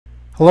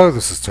Hello,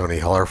 this is Tony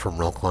Heller from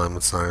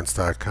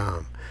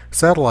RealClimateScience.com.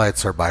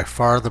 Satellites are by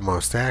far the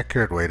most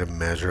accurate way to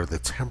measure the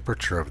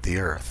temperature of the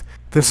Earth.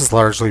 This is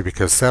largely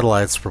because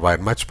satellites provide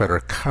much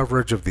better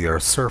coverage of the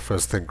Earth's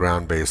surface than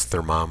ground-based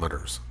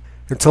thermometers.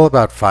 Until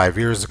about 5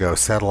 years ago,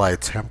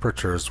 satellite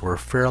temperatures were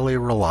fairly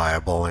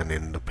reliable and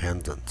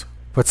independent.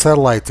 But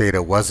satellite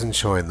data wasn't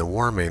showing the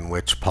warming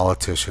which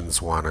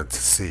politicians wanted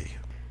to see.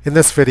 In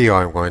this video,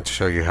 I'm going to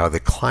show you how the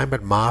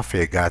climate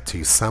mafia got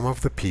to some of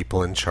the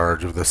people in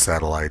charge of the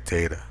satellite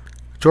data.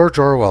 George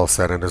Orwell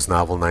said in his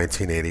novel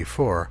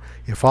 1984,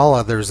 "If all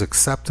others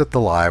accepted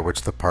the lie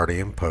which the party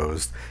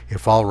imposed,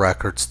 if all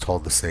records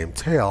told the same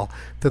tale,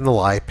 then the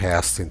lie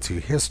passed into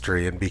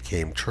history and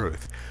became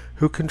truth.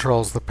 Who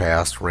controls the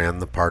past ran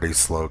the party's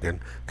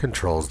slogan,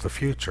 controls the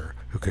future.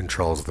 Who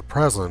controls the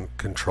present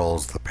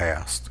controls the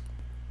past."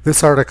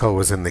 This article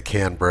was in the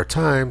Canberra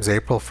Times,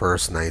 April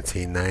 1st,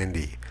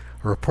 1990.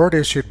 A report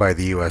issued by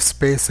the U.S.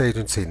 space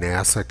agency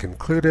NASA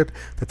concluded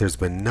that there's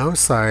been no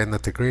sign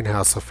that the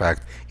greenhouse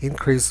effect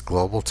increased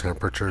global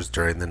temperatures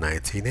during the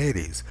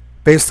 1980s,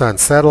 based on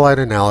satellite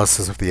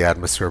analysis of the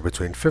atmosphere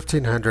between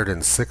 1,500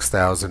 and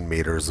 6,000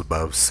 meters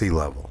above sea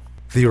level.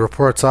 The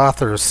report's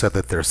authors said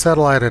that their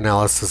satellite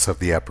analysis of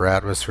the upper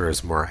atmosphere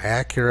is more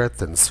accurate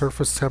than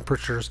surface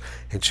temperatures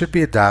and should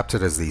be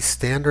adopted as the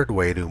standard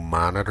way to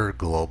monitor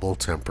global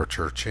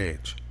temperature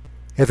change.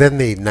 And then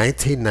the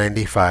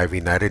 1995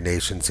 United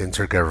Nations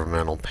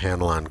Intergovernmental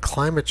Panel on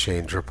Climate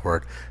Change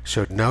report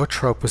showed no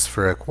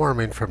tropospheric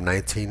warming from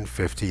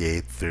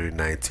 1958 through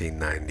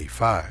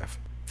 1995.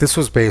 This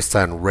was based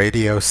on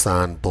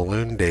radiosonde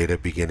balloon data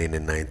beginning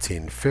in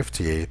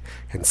 1958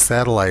 and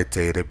satellite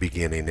data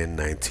beginning in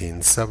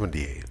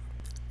 1978.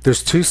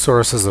 There's two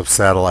sources of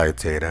satellite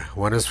data.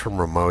 One is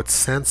from remote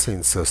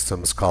sensing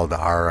systems called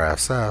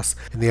RSS,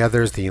 and the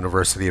other is the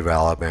University of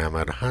Alabama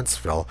at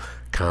Huntsville,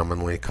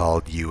 commonly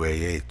called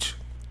UAH.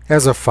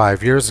 As of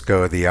 5 years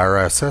ago, the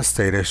RSS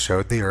data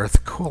showed the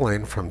Earth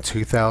cooling from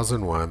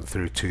 2001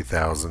 through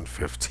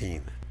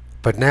 2015.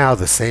 But now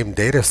the same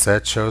data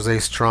set shows a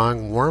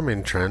strong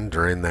warming trend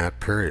during that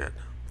period.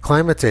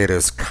 Climate data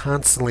is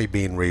constantly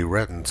being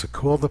rewritten to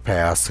cool the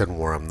past and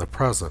warm the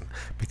present,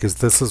 because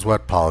this is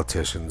what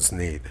politicians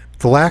need.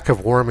 The lack of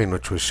warming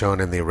which was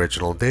shown in the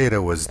original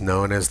data was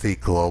known as the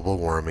global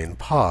warming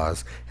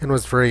pause and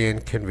was very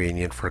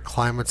inconvenient for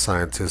climate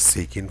scientists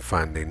seeking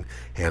funding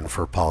and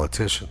for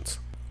politicians.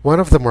 One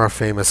of the more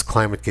famous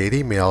ClimateGate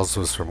emails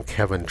was from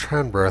Kevin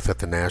Trenberth at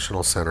the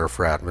National Center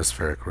for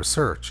Atmospheric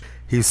Research.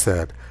 He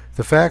said,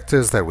 "The fact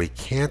is that we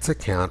can't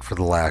account for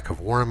the lack of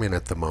warming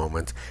at the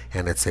moment,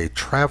 and it's a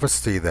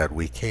travesty that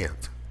we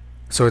can't."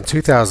 So in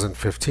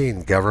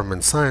 2015,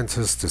 government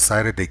scientists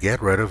decided to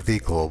get rid of the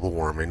global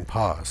warming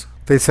pause.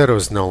 They said it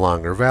was no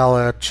longer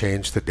valid,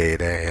 changed the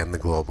data, and the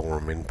global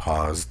warming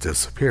pause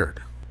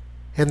disappeared.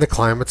 And the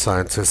climate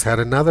scientists had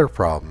another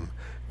problem.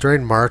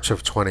 During March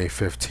of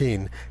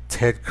 2015,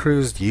 Ted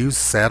Cruz used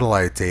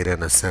satellite data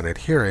in a Senate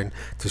hearing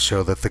to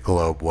show that the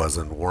globe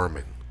wasn't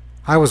warming.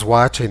 I was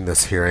watching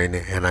this hearing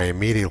and I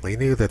immediately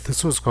knew that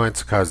this was going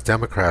to cause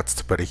Democrats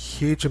to put a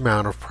huge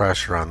amount of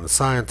pressure on the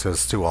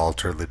scientists to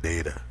alter the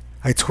data.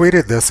 I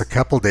tweeted this a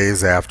couple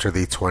days after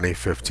the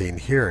 2015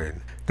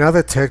 hearing. Now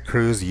that Ted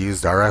Cruz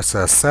used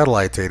RSS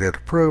satellite data to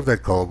prove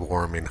that global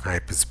warming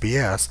hype is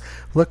BS,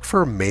 look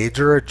for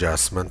major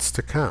adjustments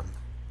to come.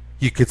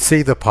 You could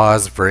see the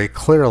pause very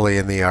clearly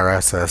in the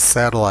RSS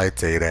satellite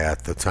data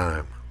at the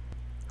time.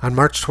 On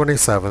March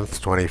 27,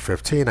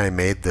 2015, I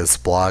made this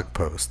blog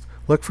post.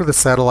 Look for the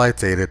satellite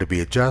data to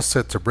be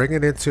adjusted to bring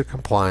it into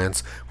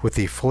compliance with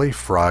the fully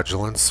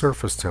fraudulent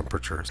surface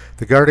temperatures.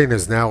 The Guardian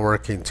is now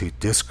working to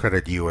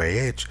discredit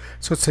UAH,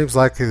 so it seems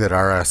likely that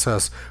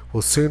RSS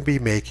will soon be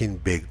making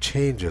big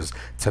changes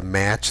to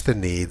match the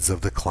needs of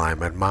the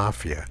climate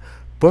mafia.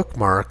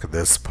 Bookmark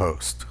this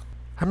post.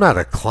 I'm not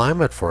a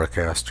climate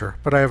forecaster,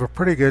 but I have a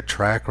pretty good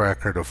track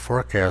record of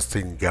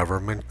forecasting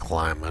government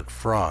climate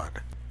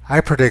fraud. I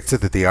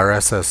predicted that the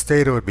RSS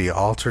data would be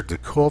altered to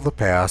cool the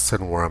past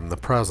and warm the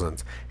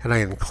present, and I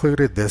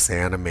included this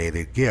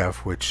animated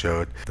GIF which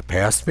showed the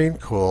past being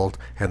cooled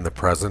and the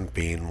present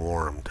being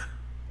warmed.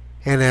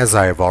 And as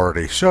I have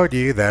already showed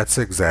you, that's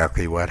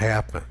exactly what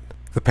happened.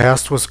 The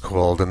past was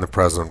cooled and the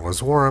present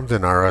was warmed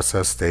in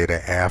RSS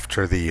data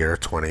after the year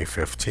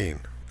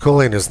 2015.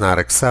 Cooling is not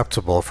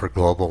acceptable for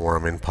global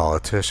warming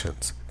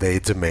politicians. They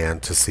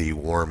demand to see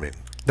warming.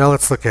 Now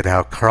let's look at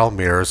how Carl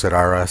Mears at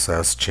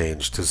RSS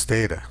changed his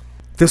data.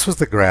 This was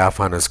the graph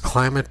on his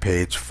climate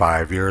page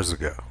 5 years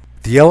ago.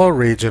 The yellow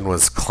region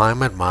was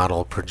climate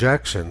model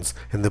projections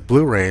and the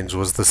blue range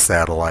was the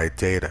satellite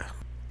data.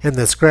 And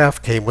this graph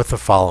came with the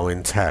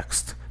following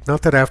text.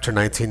 Note that after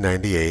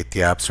 1998,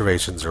 the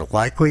observations are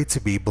likely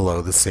to be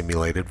below the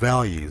simulated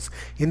values,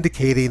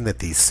 indicating that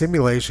the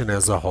simulation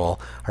as a whole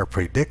are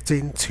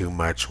predicting too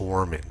much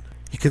warming.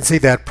 You can see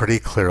that pretty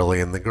clearly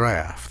in the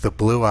graph. The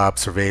blue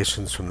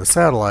observations from the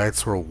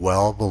satellites were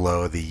well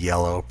below the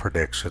yellow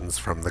predictions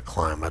from the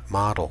climate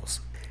models.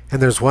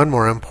 And there's one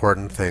more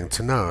important thing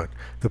to note.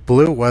 The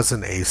blue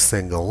wasn't a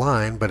single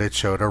line, but it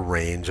showed a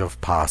range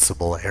of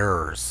possible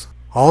errors.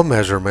 All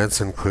measurements,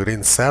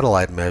 including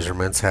satellite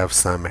measurements, have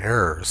some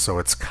errors, so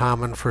it's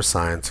common for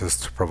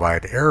scientists to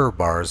provide error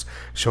bars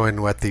showing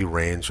what the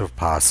range of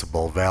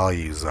possible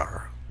values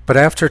are. But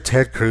after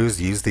Ted Cruz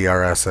used the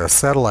RSS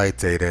satellite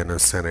data in a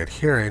Senate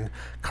hearing,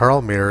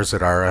 Carl Mears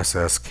at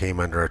RSS came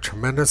under a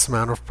tremendous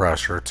amount of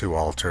pressure to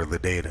alter the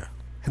data.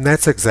 And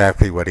that's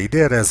exactly what he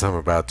did, as I'm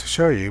about to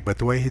show you, but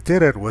the way he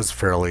did it was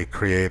fairly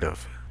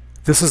creative.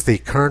 This is the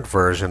current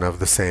version of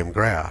the same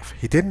graph.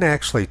 He didn't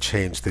actually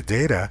change the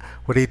data.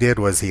 What he did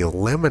was he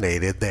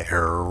eliminated the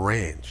error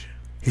range.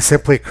 He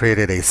simply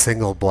created a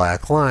single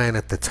black line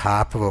at the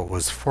top of what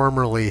was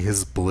formerly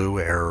his blue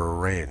error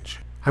range.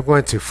 I'm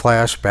going to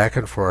flash back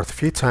and forth a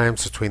few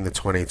times between the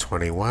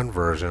 2021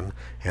 version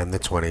and the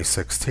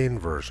 2016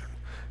 version.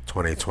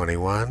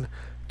 2021,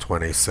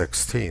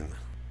 2016.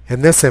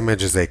 And this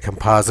image is a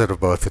composite of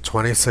both the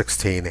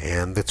 2016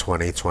 and the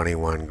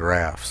 2021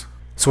 graphs.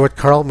 So what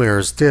Carl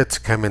Mears did to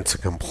come into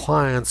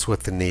compliance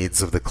with the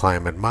needs of the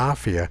climate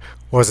mafia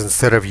was,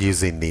 instead of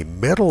using the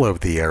middle of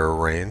the error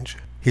range,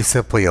 he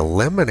simply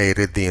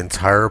eliminated the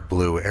entire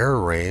blue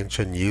error range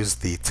and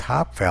used the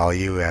top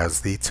value as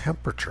the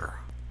temperature.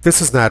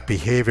 This is not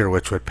behavior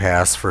which would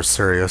pass for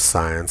serious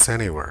science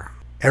anywhere.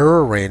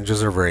 Error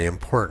ranges are very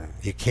important.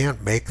 You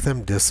can't make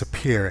them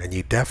disappear, and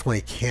you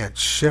definitely can't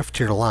shift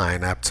your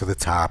line up to the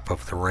top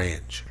of the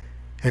range.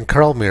 And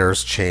Carl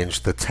Mears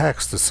changed the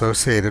text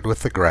associated with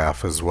the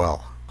graph as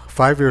well.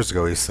 5 years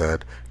ago he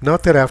said,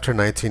 "Note that after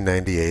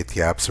 1998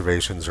 the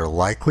observations are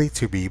likely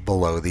to be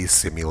below these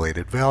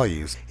simulated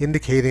values,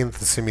 indicating that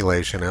the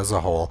simulation as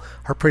a whole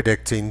are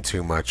predicting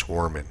too much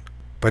warming."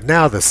 But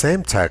now the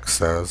same text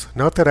says,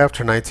 "Note that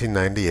after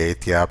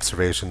 1998 the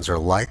observations are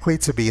likely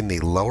to be in the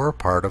lower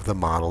part of the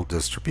model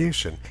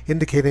distribution,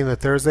 indicating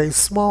that there is a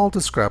small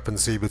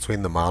discrepancy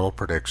between the model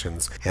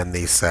predictions and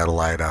the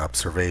satellite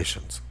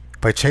observations."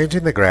 By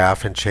changing the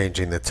graph and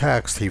changing the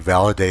text, he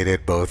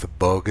validated both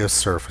bogus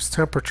surface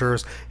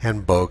temperatures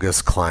and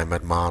bogus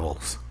climate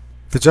models.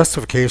 The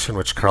justification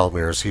which Carl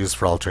Mears used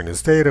for altering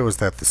his data was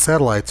that the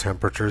satellite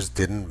temperatures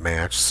didn't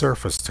match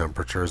surface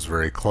temperatures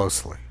very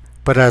closely.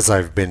 But as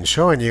I've been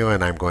showing you,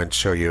 and I'm going to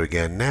show you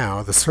again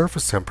now, the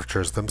surface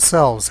temperatures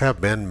themselves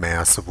have been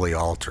massively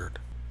altered.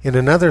 In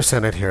another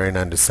Senate hearing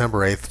on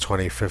December 8,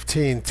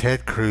 2015,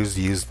 Ted Cruz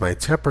used my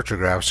temperature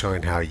graph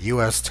showing how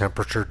U.S.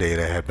 temperature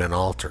data had been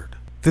altered.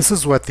 This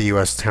is what the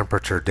U.S.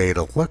 temperature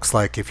data looks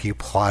like if you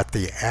plot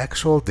the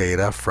actual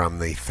data from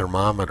the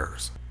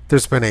thermometers.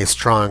 There's been a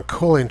strong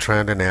cooling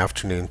trend in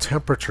afternoon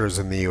temperatures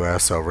in the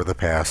U.S. over the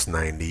past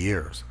 90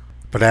 years.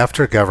 But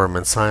after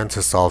government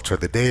scientists alter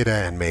the data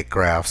and make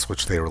graphs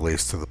which they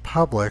release to the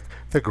public,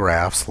 the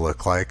graphs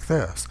look like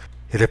this.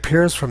 It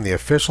appears from the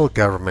official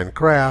government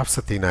graphs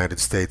that the United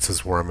States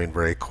is warming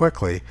very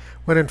quickly,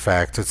 when in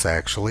fact it's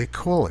actually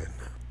cooling.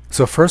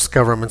 So first,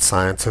 government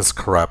scientists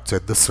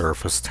corrupted the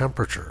surface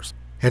temperatures.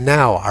 And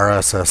now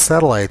RSS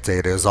satellite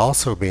data is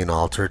also being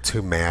altered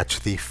to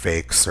match the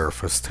fake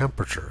surface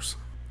temperatures.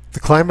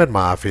 The climate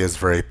mafia is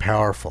very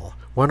powerful.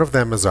 One of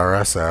them is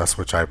RSS,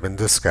 which I've been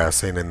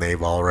discussing, and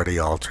they've already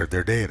altered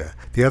their data.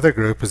 The other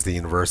group is the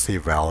University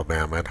of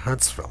Alabama at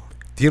Huntsville.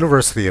 The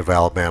University of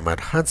Alabama at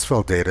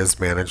Huntsville data is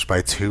managed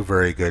by two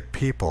very good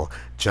people,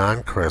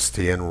 John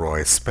Christie and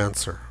Roy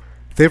Spencer.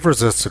 They've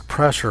resisted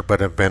pressure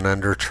but have been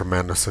under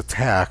tremendous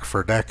attack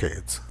for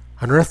decades.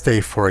 On Earth Day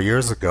 4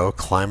 years ago,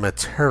 climate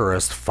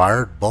terrorists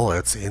fired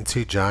bullets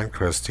into John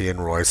Christie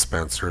and Roy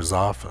Spencer's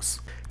office.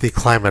 The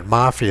climate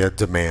mafia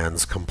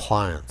demands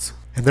compliance.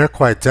 And they're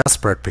quite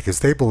desperate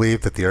because they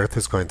believe that the Earth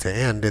is going to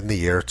end in the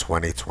year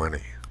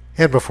 2020.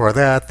 And before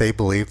that, they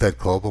believed that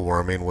global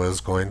warming was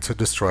going to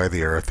destroy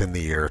the Earth in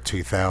the year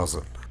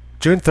 2000.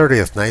 June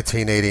 30th,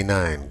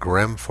 1989,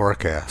 grim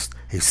forecast.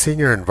 A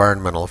senior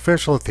environmental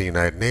official at the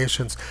United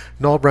Nations,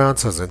 Noel Brown,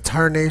 says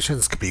entire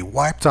nations could be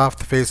wiped off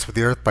the face of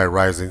the earth by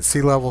rising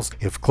sea levels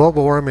if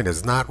global warming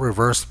is not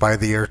reversed by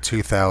the year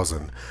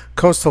 2000.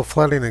 Coastal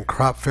flooding and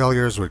crop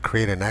failures would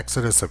create an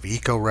exodus of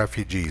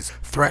eco-refugees,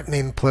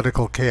 threatening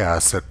political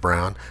chaos, said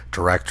Brown,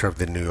 director of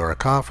the New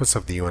York office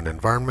of the UN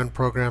Environment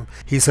Program.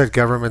 He said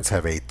governments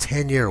have a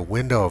 10-year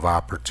window of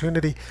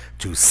opportunity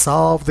to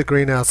solve the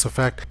greenhouse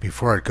effect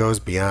before it goes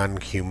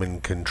beyond human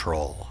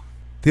control.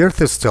 The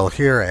Earth is still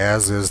here,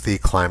 as is the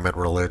climate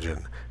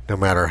religion. No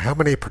matter how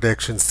many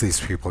predictions these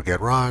people get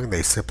wrong,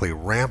 they simply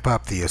ramp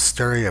up the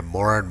hysteria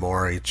more and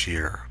more each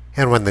year.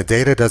 And when the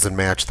data doesn't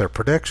match their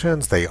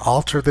predictions, they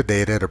alter the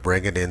data to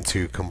bring it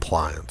into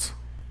compliance.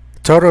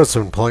 Toto has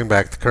been pulling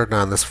back the curtain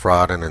on this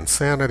fraud and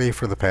insanity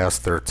for the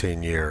past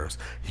 13 years.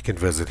 You can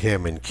visit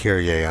him and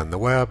Kyrie on the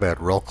web at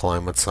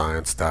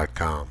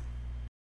realclimatescience.com.